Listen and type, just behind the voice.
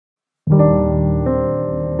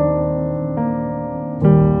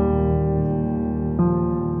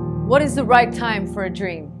What is the right time for a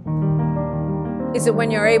dream? Is it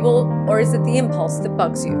when you're able, or is it the impulse that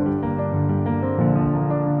bugs you?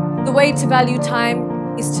 The way to value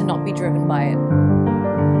time is to not be driven by it.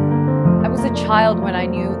 I was a child when I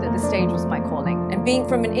knew that the stage was my calling, and being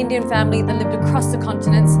from an Indian family that lived across the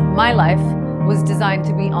continents, my life was designed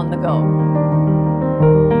to be on the go.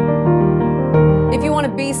 If you want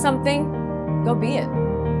to be something, go be it.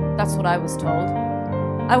 That's what I was told.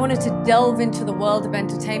 I wanted to delve into the world of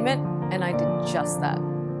entertainment, and I did just that.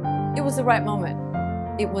 It was the right moment.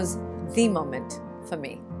 It was the moment for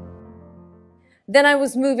me. Then I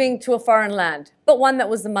was moving to a foreign land, but one that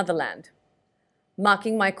was the motherland.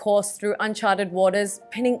 Marking my course through uncharted waters,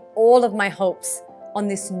 pinning all of my hopes on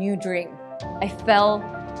this new dream. I fell,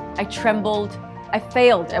 I trembled, I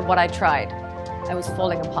failed at what I tried. I was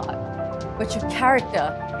falling apart. But your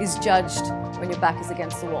character is judged when your back is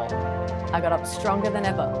against the wall. I got up stronger than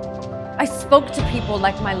ever. I spoke to people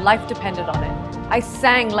like my life depended on it. I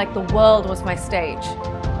sang like the world was my stage.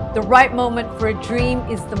 The right moment for a dream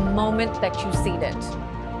is the moment that you seed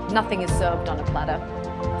it. Nothing is served on a platter.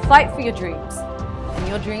 Fight for your dreams, and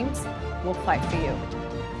your dreams will fight for you.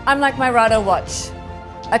 I'm like my Rado watch,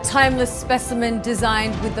 a timeless specimen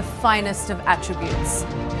designed with the finest of attributes.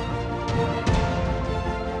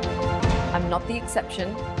 I'm not the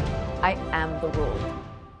exception, I am the rule.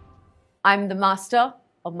 I'm the master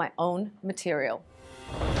of my own material.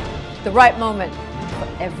 The right moment for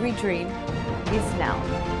every dream is now.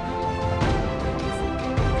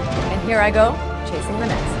 And here I go, chasing the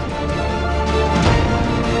next.